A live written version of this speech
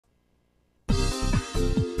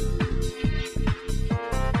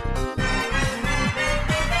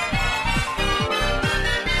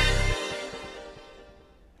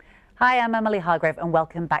Hi, I'm Emily Hargrave and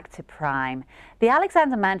welcome back to Prime. The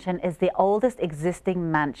Alexander Mansion is the oldest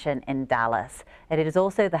existing mansion in Dallas, and it is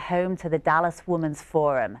also the home to the Dallas Women's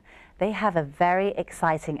Forum. They have a very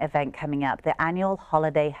exciting event coming up, the annual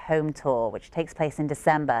Holiday Home Tour, which takes place in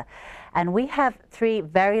December. And we have three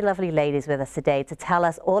very lovely ladies with us today to tell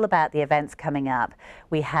us all about the events coming up.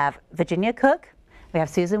 We have Virginia Cook, we have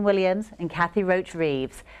Susan Williams and Cathy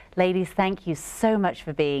Roach-Reeves. Ladies, thank you so much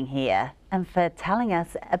for being here and for telling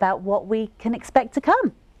us about what we can expect to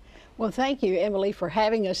come. Well, thank you, Emily, for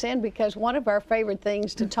having us in, because one of our favorite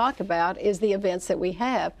things to talk about is the events that we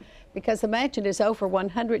have, because the mansion is over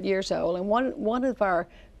 100 years old, and one of our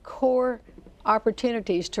core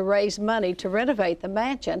opportunities to raise money to renovate the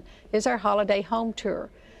mansion is our holiday home tour.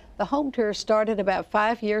 The home tour started about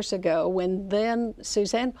 5 years ago when then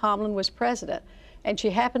Suzanne Pomlin was president. And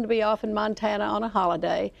she happened to be off in Montana on a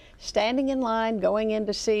holiday, standing in line, going in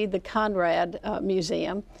to see the Conrad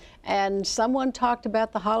Museum, and someone talked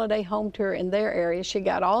about the holiday home tour in their area. She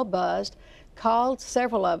got all buzzed, called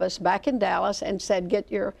several of us back in Dallas and said,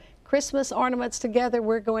 "Get your Christmas ornaments together,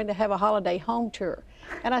 we're going to have a holiday home tour."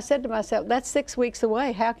 And I said to myself, that's 6 weeks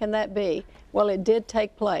away, how can that be? Well, it did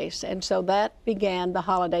take place, and so that began the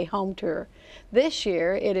holiday home tour. This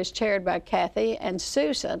year, it is chaired by Cathy and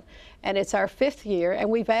Susan, and it's our 5th year, and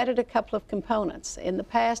we've added a couple of components. In the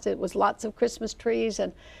past, it was lots of Christmas trees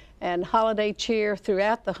and holiday cheer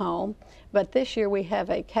throughout the home, but this year we have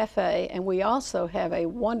a cafe, and we also have a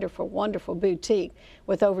wonderful, wonderful boutique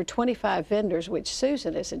with over 25 vendors, which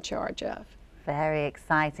Susan is in charge of. Very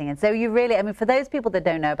exciting. And so you really, I mean, for those people that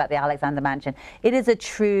don't know about the Alexander Mansion, it is a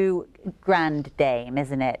true grand dame,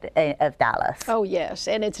 isn't it, of Dallas? Oh, yes.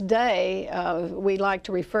 And its day, we like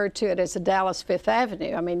to refer to it as the Dallas Fifth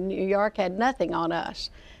Avenue. I mean, New York had nothing on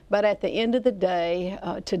us. But at the end of the day,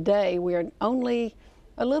 today, we're only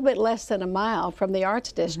a little bit less than a mile from the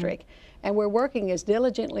Arts District. And we're working as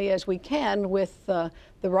diligently as we can with the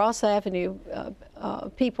Ross Avenue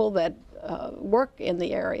people that work in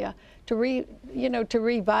the area to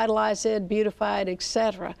revitalize it, beautify it,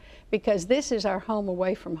 etc. Because this is our home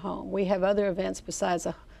away from home. We have other events besides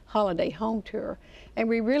a holiday home tour, and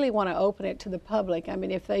we really want to open it to the public. I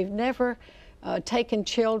mean, if they've never taken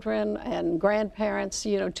children and grandparents,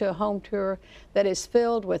 to a home tour that is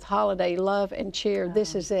filled with holiday love and cheer,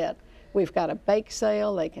 this is it. We've got a bake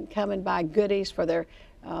sale. They can come and buy goodies for their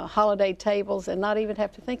holiday tables and not even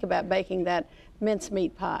have to think about baking that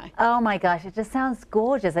mincemeat pie. Oh my gosh, it just sounds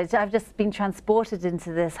gorgeous. I've just been transported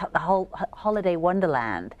into this whole holiday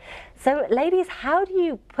wonderland. So ladies, how do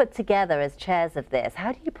you put together, as chairs of this,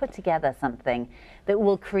 how do you put together something that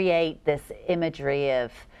will create this imagery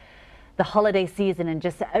of the holiday season and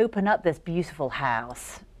just open up this beautiful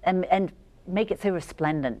house and make it so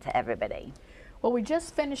resplendent to everybody? Well, we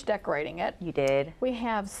just finished decorating it. You did? We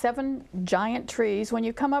have 7 giant trees. When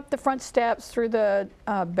you come up the front steps through the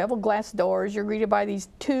beveled glass doors, you're greeted by these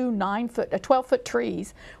 2 12-foot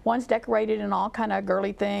trees. One's decorated in all kind of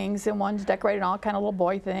girly things, and one's decorated in all kind of little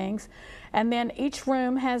boy things. And then each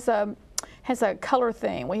room has a color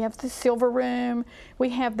theme. We have the silver room. We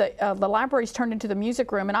have the library's turned into the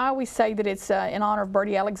music room, and I always say that it's in honor of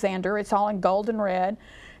Bertie Alexander. It's all in gold and red.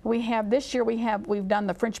 We have this year we've done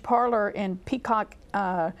the French parlor in peacock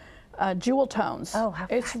jewel tones. Oh, how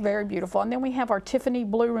it's very beautiful. And then we have our Tiffany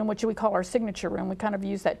blue room, which we call our signature room. We kind of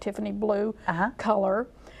use that Tiffany blue color.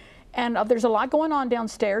 And there's a lot going on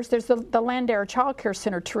downstairs. There's the Landare Child Care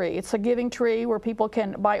Center tree. It's a giving tree where people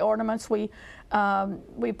can buy ornaments. We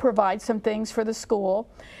provide some things for the school,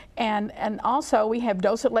 and also we have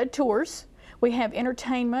docent-led tours. We have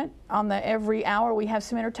entertainment on every hour. We have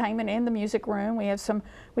some entertainment in the music room. We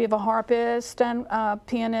have a harpist and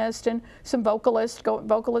pianist and some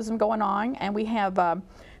vocalism going on. And we have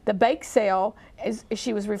the bake sale, as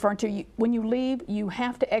she was referring to. When you leave, you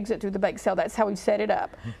have to exit through the bake sale. That's how we set it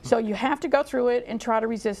up. So you have to go through it and try to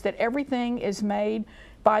resist it. Everything is made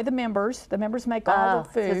by the members. The members make all the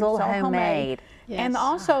food. So it's all homemade. Yes. And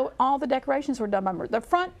also all the decorations were done by members. The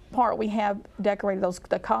front part we have decorated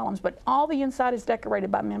the columns, but all the inside is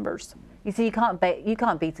decorated by members. You see, you can't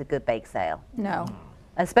beat a good bake sale. No.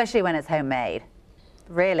 Especially when it's homemade.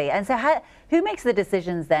 Really. And so who makes the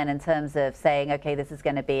decisions then in terms of saying, okay, this is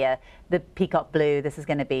going to be the peacock blue, this is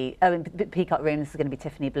going to be, peacock room, this is going to be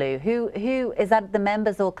Tiffany blue. Who is that? The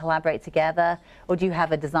members all collaborate together, or do you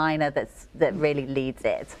have a designer that really leads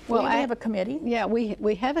it? Well, I have a committee. Yeah,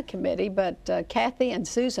 we have a committee, but Cathy and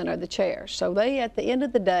Susan are the chairs. So they, at the end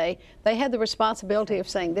of the day, they have the responsibility of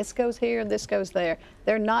saying this goes here, this goes there.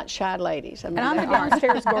 They're not shy ladies. I mean, and I'm the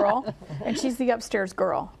downstairs girl, and she's the upstairs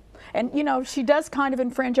girl. And you know, she does kind of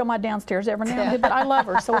infringe on my downstairs every now and then, but I love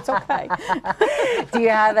her, so it's okay. Do you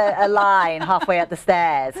have a line halfway up the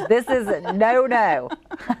stairs? This is no.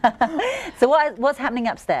 So what's happening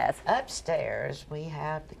upstairs? Upstairs we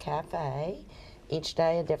have the cafe. Each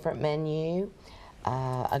day a different menu,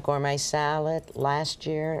 a gourmet salad. Last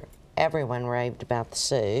year everyone raved about the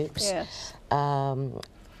soups. Yes.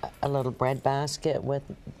 A little bread basket with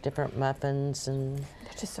different muffins and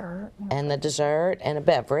the dessert and a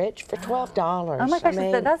beverage for $12. Oh my gosh,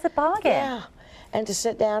 that's a bargain. Yeah, and to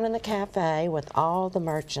sit down in the cafe with all the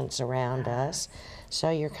merchants around us, so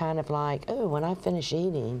you're kind of like, oh, when I finish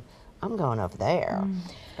eating, I'm going over there.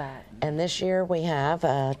 And this year we have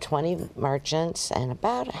 20 merchants, and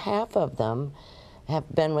about half of them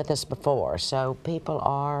have been with us before, so people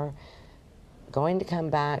are going to come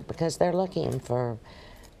back because they're looking for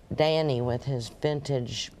Danny with his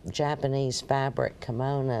vintage Japanese fabric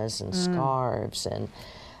kimonos and scarves, and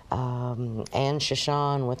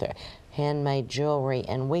Shashan with her handmade jewelry,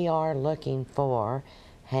 and we are looking for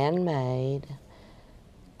handmade,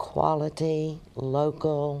 quality,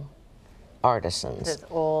 local artisans. So it's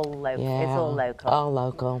all local. Yeah, it's all local. All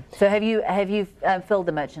local. So have you filled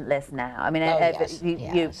the merchant list now? I mean,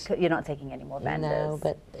 Yes. you're not taking any more vendors. No,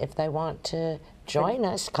 but if they want to join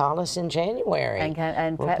us, call us in January.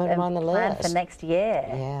 And we'll put them on the plan list for next year.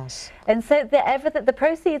 Yes. And so the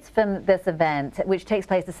proceeds from this event, which takes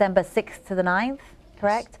place December 6th to the 9th,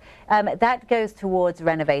 correct? That goes towards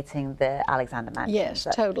renovating the Alexander Mansion. Yes,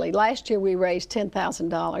 totally. Last year we raised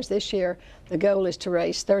 $10,000. This year the goal is to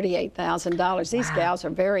raise $38,000. These gals are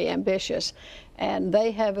very ambitious, and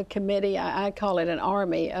they have a committee, I call it an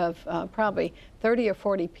army of probably 30 or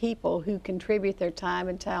 40 people who contribute their time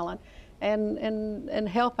and talent and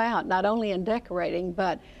help out, not only in decorating,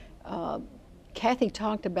 but Cathy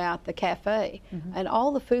talked about the cafe, and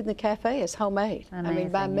all the food in the cafe is homemade. Amazing, I mean,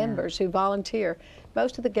 by members who volunteer.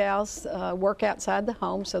 Most of the gals work outside the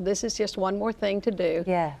home, so this is just one more thing to do.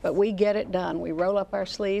 Yes. But we get it done. We roll up our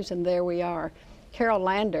sleeves, and there we are. Carol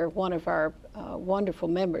Lander, one of our wonderful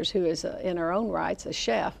members, who is in her own rights a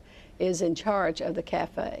chef, is in charge of the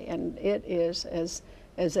cafe, and it is, as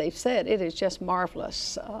they've said, it is just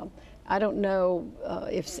marvelous. I don't know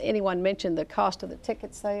if anyone mentioned the cost of the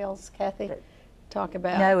ticket sales, Cathy. Talk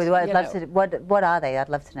about. No, I'd love to. What are they? I'd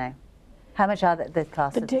love to know. How much are the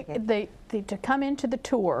cost of the ticket? To come into the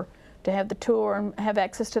tour, to have the tour and have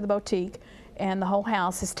access to the boutique and the whole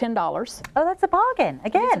house is $10. Oh, that's a bargain.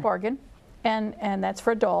 Again. It's a bargain. And that's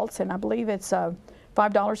for adults, and I believe it's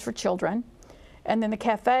 $5 for children. And then the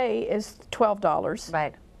cafe is $12.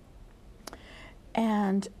 Right.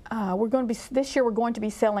 And this year we're going to be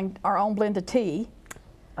selling our own blended tea.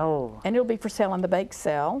 Oh. And it'll be for sale in the bake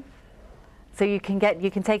sale. So you can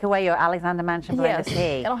take away your Alexander Mansion blended tea.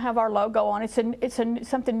 Yes, it'll have our logo on. It's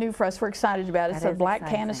something new for us. We're excited about it. It's a black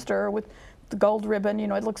canister with the gold ribbon. You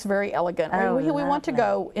know, it looks very elegant. Oh, we want to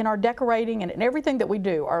go in our decorating and in everything that we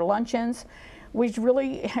do. Our luncheons, we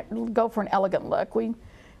really go for an elegant look. We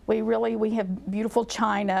have beautiful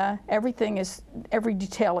china. Every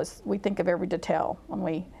detail is. We think of every detail when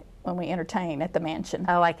we entertain at the mansion.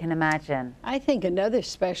 Oh, I can imagine. I think another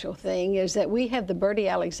special thing is that we have the Bertie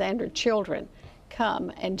Alexander children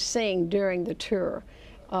come and sing during the tour.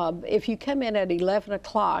 If you come in at 11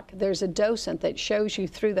 o'clock, there's a docent that shows you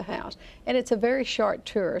through the house. And it's a very short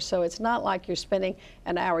tour, so it's not like you're spending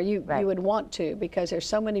an hour. You would want to, because there's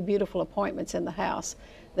so many beautiful appointments in the house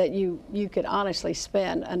that you could honestly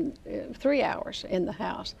spend 3 hours in the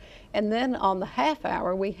house. And then on the half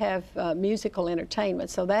hour, we have musical entertainment,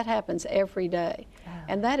 so that happens every day. Oh.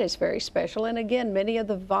 And that is very special. And again, many of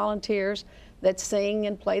the volunteers that sing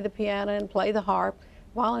and play the piano and play the harp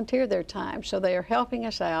volunteer their time, so they are helping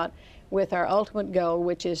us out with our ultimate goal,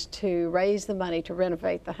 which is to raise the money to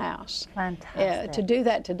renovate the house. Fantastic. To do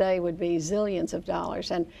that today would be zillions of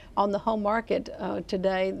dollars, and on the home market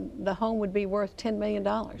today, the home would be worth $10 million.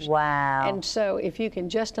 Wow. And so if you can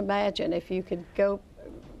just imagine, if you could go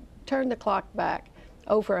turn the clock back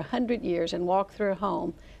over 100 years and walk through a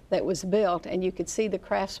home that was built, and you could see the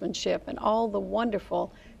craftsmanship and all the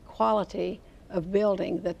wonderful quality of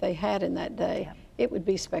building that they had in that day. Yeah. It would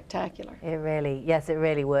be spectacular. Yes, it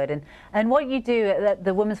really would. And what you do at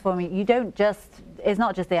the Women's Forum, you don't just, it's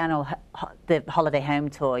not just the annual the holiday home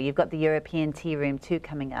tour. You've got the European Tea Room too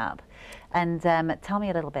coming up. And tell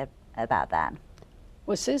me a little bit about that.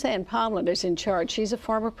 Well, Suzanne Pomlin is in charge. She's a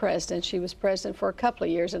former president. She was president for a couple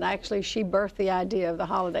of years, and actually she birthed the idea of the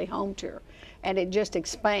holiday home tour. And it just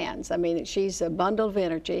expands. I mean, she's a bundle of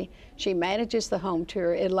energy. She manages the home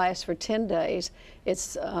tour. It lasts for 10 days. It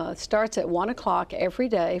starts at 1 o'clock every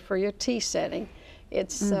day for your tea setting.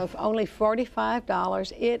 It's only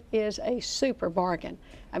 $45. It is a super bargain.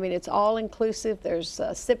 I mean, it's all inclusive. There's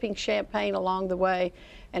sipping champagne along the way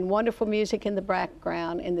and wonderful music in the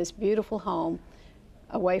background in this beautiful home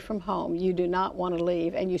away from home. You do not want to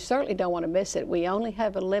leave, and you certainly don't want to miss it. We only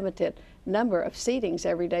have a limited number of seatings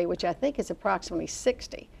every day, which I think is approximately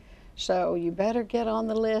 60. So you better get on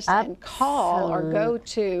the list and call or go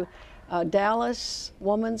to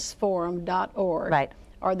DallasWomansForum.org. Right.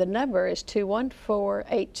 Or the number is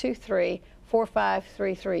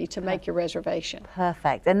 214-823-4533 to make your reservation.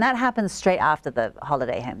 Perfect. And that happens straight after the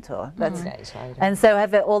holiday home tour. That's Days later. And so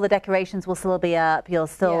all the decorations will still be up. You'll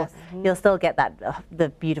still get that the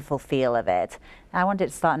beautiful feel of it. I want it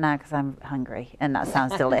to start now because I'm hungry, and that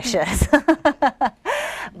sounds delicious.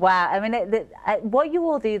 Wow. I mean, what you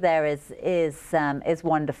all do there is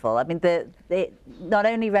wonderful. I mean, not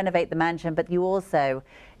only renovate the mansion, but you also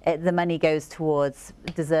the money goes towards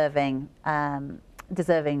deserving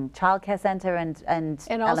childcare center and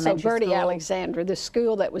also Bertie school. Alexander, the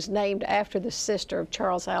school that was named after the sister of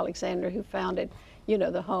Charles Alexander, who founded,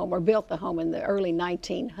 the home or built the home in the early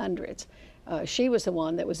 1900s. She was the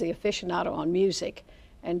one that was the aficionado on music,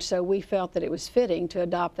 and so we felt that it was fitting to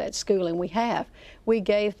adopt that school, and we have. We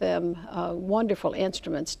gave them wonderful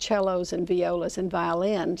instruments, cellos and violas and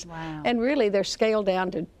violins, and really they're scaled down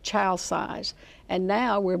to child size. And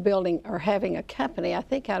now we're building or having a company, I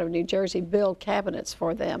think out of New Jersey, build cabinets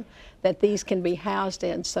for them that these can be housed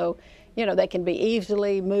in. So, they can be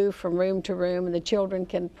easily moved from room to room, and the children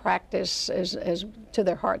can practice as to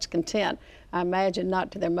their heart's content. I imagine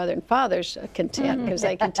not to their mother and father's content, because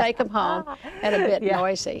they can take them home and a bit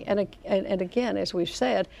noisy. And again, as we've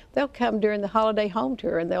said, they'll come during the holiday home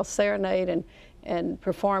tour and they'll serenade and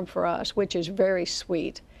perform for us, which is very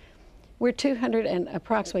sweet. We're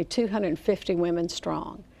approximately 250 women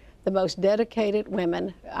strong. The most dedicated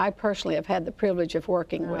women I personally have had the privilege of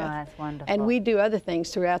working with. That's wonderful. And we do other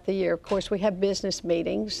things throughout the year. Of course, we have business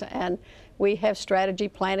meetings, and we have strategy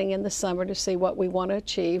planning in the summer to see what we want to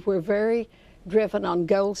achieve. We're very driven on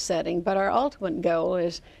goal setting, but our ultimate goal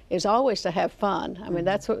is always to have fun. I mean,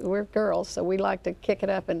 that's what we're girls, so we like to kick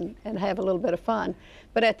it up and have a little bit of fun.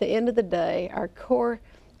 But at the end of the day, our core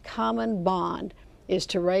common bond is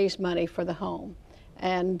to raise money for the home.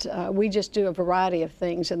 And we just do a variety of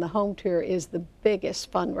things, and the home tour is the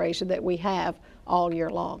biggest fundraiser that we have all year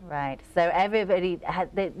long. Right. So everybody had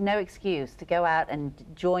no excuse to go out and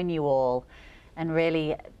join you all and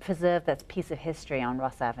really preserve that piece of history on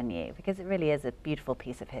Ross Avenue, because it really is a beautiful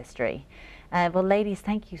piece of history. Well, ladies,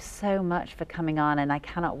 thank you so much for coming on, and I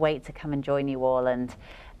cannot wait to come and join you all and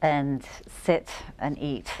sit and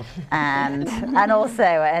eat and also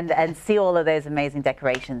and see all of those amazing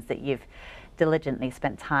decorations that you've diligently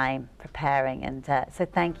spent time preparing. And so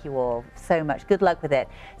thank you all so much. Good luck with it.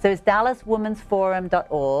 So it's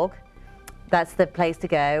DallasWomansForum.org. That's the place to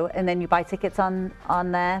go, and then you buy tickets on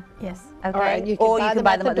there. Yes. Or Okay. you can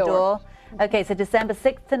buy them at the door. Okay, so December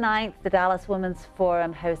 6th to 9th, the Dallas Women's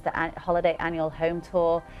Forum hosts the holiday annual home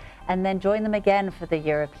tour, and then join them again for the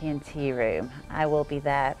European Tea Room. I will be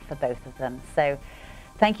there for both of them. So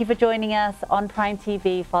thank you for joining us on Prime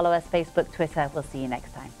TV. Follow us Facebook, Twitter. We'll see you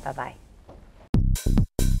next time. Bye-bye.